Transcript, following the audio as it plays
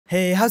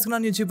Hey, how's it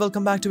going on YouTube?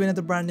 Welcome back to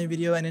another brand new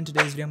video, and in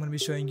today's video I'm going to be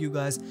showing you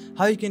guys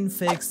how you can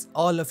fix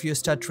all of your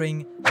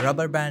stuttering,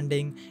 rubber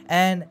banding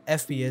and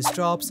FPS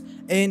drops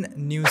in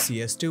new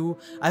CS2.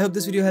 I hope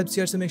this video helps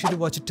you out, so make sure to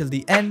watch it till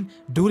the end.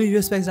 Do leave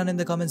your specs down in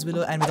the comments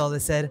below, and with all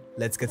this said,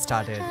 let's get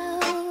started.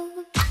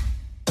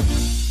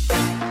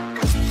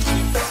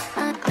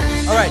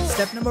 Alright,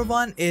 step number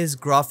 1 is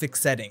graphics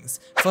settings.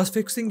 For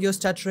fixing your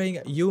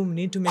stuttering, you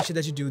need to make sure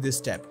that you do this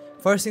step.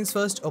 First things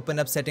first, open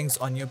up settings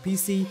on your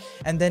PC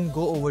and then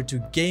go over to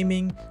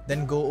gaming,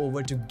 then go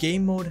over to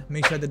game mode,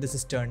 make sure that this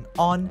is turned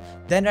on.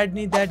 Then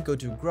underneath that, go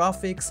to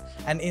graphics,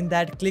 and in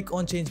that click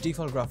on change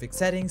default graphics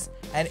settings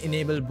and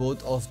enable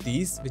both of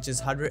these, which is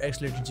hardware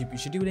accelerated GPU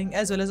scheduling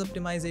as well as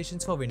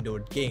optimizations for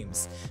windowed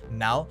games.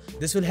 Now,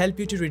 this will help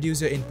you to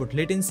reduce your input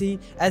latency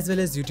as well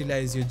as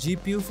utilize your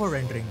GPU for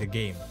rendering the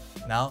game.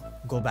 Now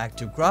go back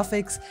to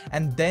graphics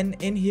and then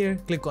in here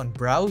click on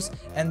browse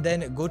and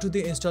then go to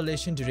the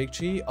installation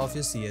directory of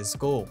your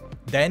CSGO.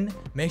 Then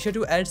make sure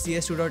to add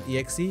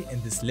cs2.exe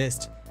in this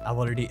list. I've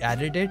already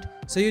added it,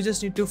 so you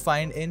just need to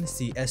find in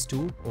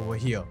CS2 over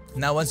here.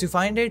 Now once you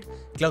find it,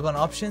 click on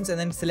options and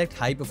then select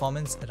high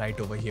performance right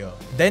over here.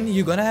 Then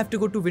you're gonna have to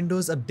go to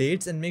Windows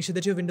updates and make sure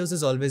that your Windows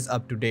is always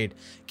up to date.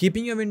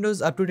 Keeping your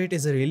Windows up to date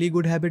is a really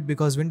good habit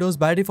because Windows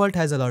by default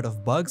has a lot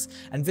of bugs,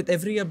 and with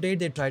every update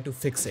they try to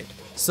fix it.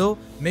 So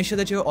make sure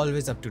that you're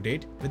always up to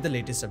date with the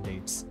latest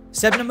updates.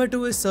 Step number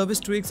 2 is service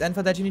tweaks, and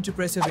for that you need to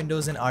press your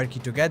Windows and R key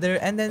together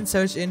and then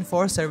search in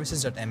for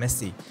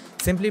services.msc.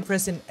 Simply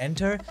press in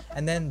enter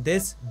and then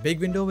this big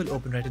window will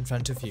open right in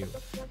front of you.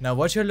 Now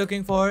what you're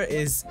looking for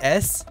is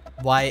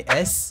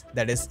SYS,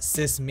 that is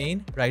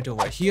sysmain, right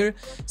over here.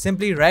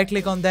 Simply right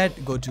click on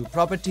that, go to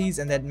properties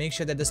and then make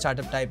sure that the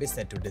startup type is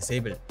set to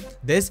disable.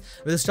 This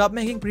will stop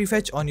making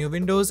prefetch on your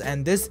Windows,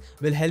 and this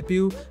will help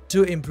you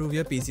to improve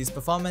your PC's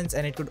performance,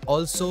 and it could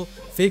also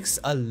fix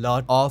a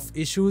lot of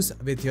issues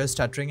with your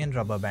stuttering and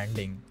rubber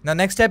banding. Now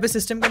next step is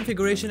system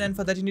configuration, and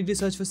for that you need to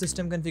search for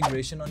system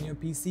configuration on your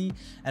PC,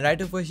 and right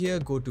over here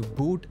go to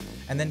boot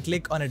and then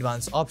click on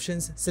advanced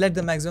options, select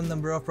the maximum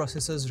number of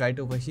processors right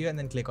over here and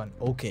then click on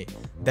OK.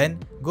 Then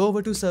go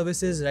over to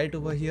services right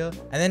over here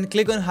and then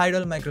click on hide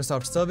all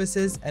Microsoft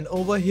services, and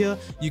over here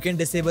you can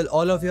disable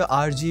all of your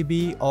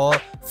RGB or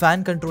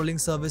fan controlling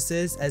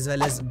services as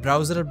well as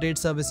browser update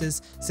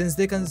services. Since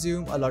they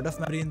consume a lot of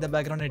memory in the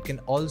background, it can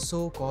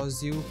also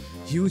cause you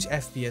huge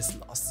FPS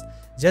loss.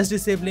 Just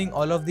disabling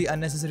all of the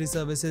unnecessary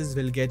services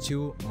will get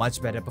you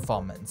much better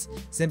performance.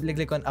 Simply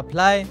click on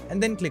apply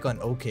and then click on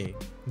OK.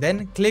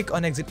 Then click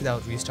on exit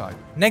without restart.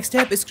 Next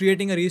step is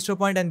creating a restore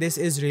point, and this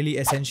is really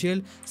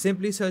essential.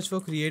 Simply search for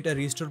create a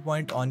restore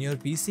point on your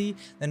PC.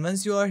 Then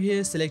once you are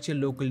here, select your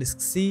local disk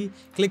C,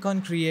 click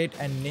on create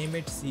and name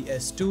it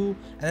CS2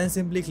 and then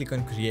simply click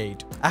on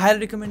create. I highly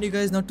recommend you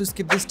guys not to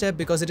skip this step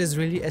because it is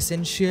really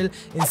essential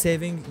in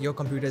saving your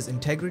computer's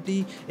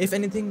integrity. If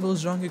anything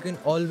goes wrong, you can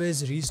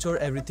always restore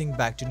everything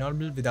back to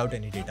normal without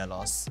any data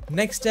loss.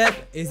 Next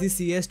step is the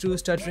CS2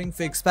 Stuttering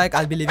Fix Pack.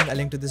 I'll be leaving a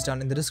link to this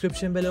down in the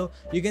description below.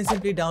 You can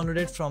simply download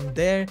it from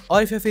there,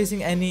 or if you're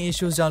facing any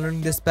issues downloading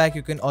this pack,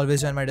 you can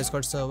always join my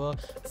Discord server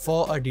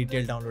for a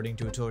detailed downloading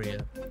tutorial.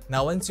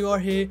 Now once you are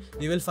here,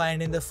 you will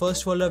find in the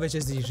first folder, which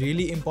is the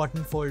really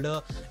important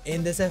folder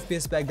in this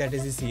FPS pack, that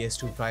is the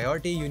CS2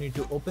 priority. You need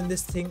to open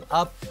this thing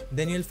up,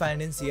 then you'll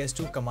find in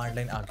CS2 command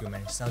line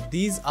arguments. Now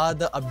these are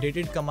the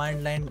updated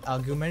command line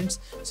arguments,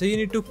 so you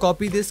need to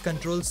copy this,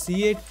 Control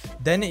C it,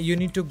 then you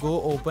need to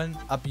go open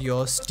up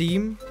your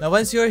Steam. Now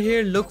once you're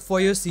here, look for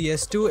your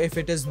CS2. If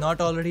it is not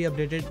already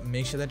updated,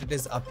 make sure that it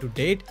is up to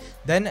date.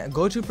 Then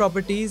go to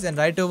properties and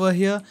right over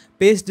here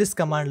paste this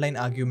command line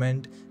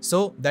argument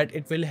so that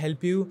it will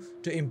help you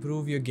to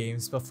improve your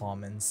game's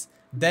performance.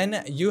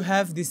 Then you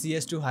have the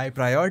CS2 high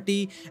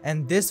priority,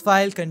 and this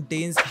file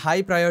contains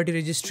high priority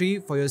registry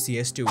for your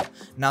CS2.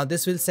 Now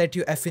this will set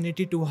your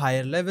affinity to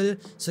higher level,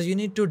 so you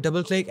need to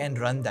double click and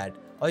run that,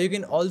 or you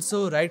can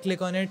also right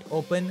click on it,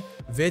 open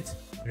with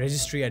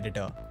registry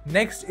editor.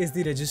 Next is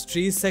the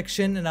registries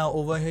section. Now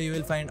over here you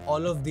will find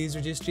all of these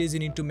registries. You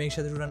need to make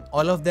sure that you run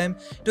all of them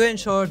to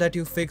ensure that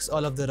you fix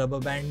all of the rubber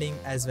banding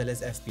as well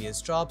as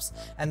FPS drops,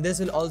 and this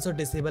will also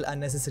disable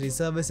unnecessary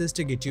services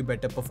to get you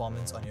better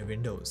performance on your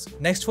Windows.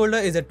 Next folder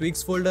is a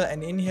tweaks folder,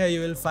 and in here you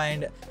will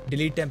find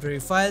delete temporary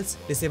files,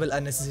 disable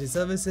unnecessary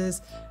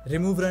services,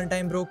 remove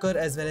runtime broker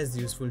as well as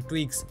useful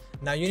tweaks.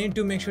 Now you need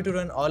to make sure to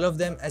run all of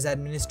them as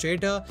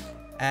administrator,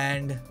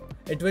 and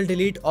it will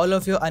delete all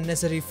of your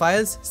unnecessary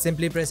files.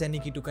 Simply press any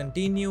key to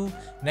continue.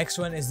 Next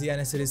one is the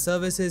unnecessary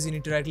services. You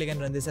need to right click and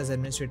run this as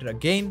administrator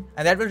again,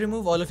 and that will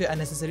remove all of your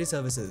unnecessary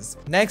services.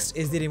 Next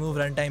is the remove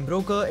runtime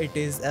broker. It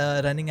is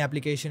a running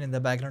application in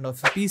the background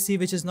of your PC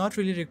which is not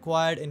really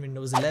required in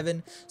Windows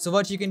 11. So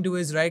what you can do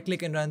is right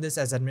click and run this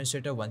as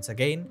administrator once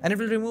again, and it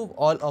will remove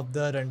all of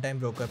the runtime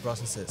broker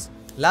processes.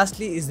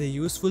 Lastly is the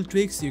useful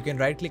tweaks. You can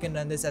right click and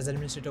run this as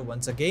administrator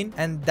once again,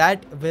 and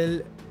that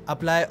will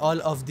apply all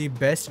of the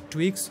best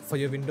tweaks for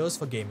your Windows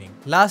for gaming.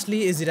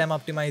 Lastly is the RAM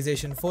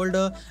optimization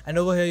folder, and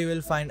over here you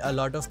will find a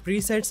lot of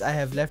presets I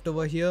have left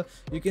over here.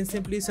 You can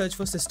simply search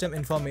for system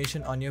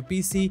information on your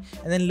PC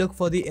and then look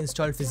for the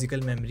installed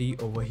physical memory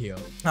over here.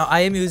 Now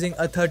I am using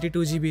a 32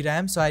 GB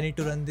RAM, so I need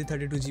to run the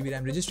 32 GB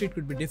RAM registry. It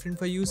could be different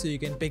for you, so you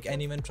can pick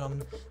anyone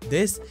from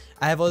this.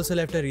 I have also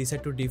left a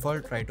reset to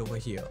default right over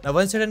here. Now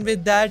once you're done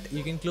with that,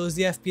 you can close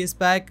the FPS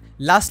pack.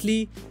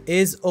 Lastly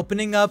is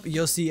opening up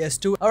your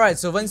CS2. Alright,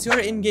 so once you're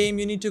in game,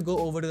 you need to go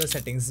over to the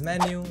settings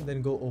menu,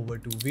 then go over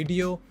to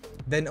video,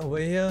 then over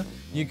here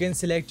you can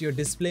select your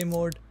display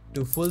mode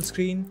to full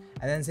screen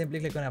and then simply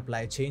click on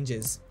apply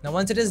changes. Now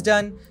once it is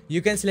done,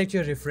 you can select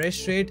your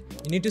refresh rate.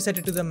 You need to set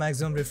it to the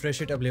maximum refresh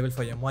rate available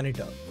for your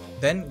monitor.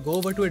 Then go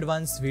over to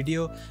advanced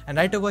video, and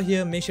right over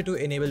here make sure to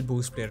enable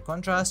boost player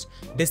contrast,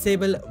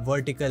 disable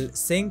vertical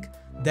sync.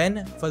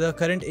 Then for the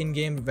current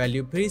in-game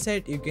value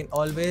preset, you can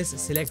always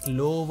select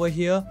low over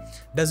here.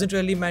 Doesn't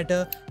really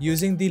matter,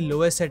 using the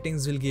lowest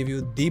settings will give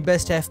you the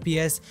best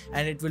FPS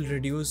and it will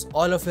reduce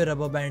all of your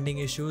rubber banding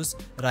issues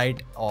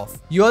right off.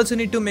 You also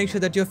need to make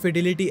sure that your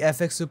Fidelity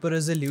FX Super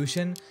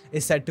Resolution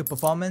is set to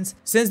performance,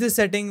 since this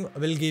setting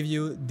will give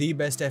you the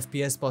best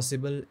FPS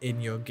possible in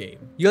your game.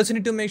 You also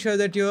need to make sure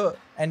that your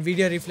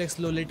NVIDIA Reflex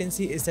Low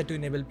Latency is set to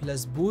enable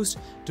plus boost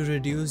to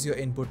reduce your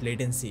input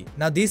latency.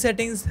 Now these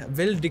settings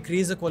will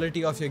decrease the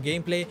quality of your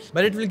gameplay,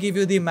 but it will give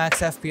you the max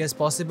FPS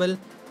possible,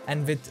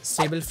 and with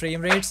stable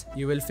frame rates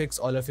you will fix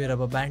all of your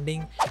rubber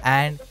banding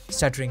and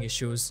stuttering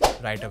issues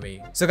right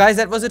away. So guys,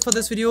 that was it for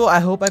this video. I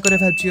hope I could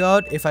have helped you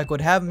out. If I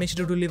could have, make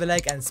sure to leave a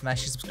like and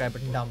smash the subscribe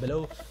button down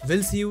below.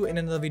 We'll see you in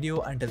another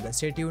video. Until then,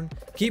 stay tuned,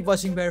 keep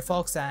watching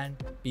BareFox,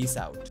 and peace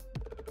out.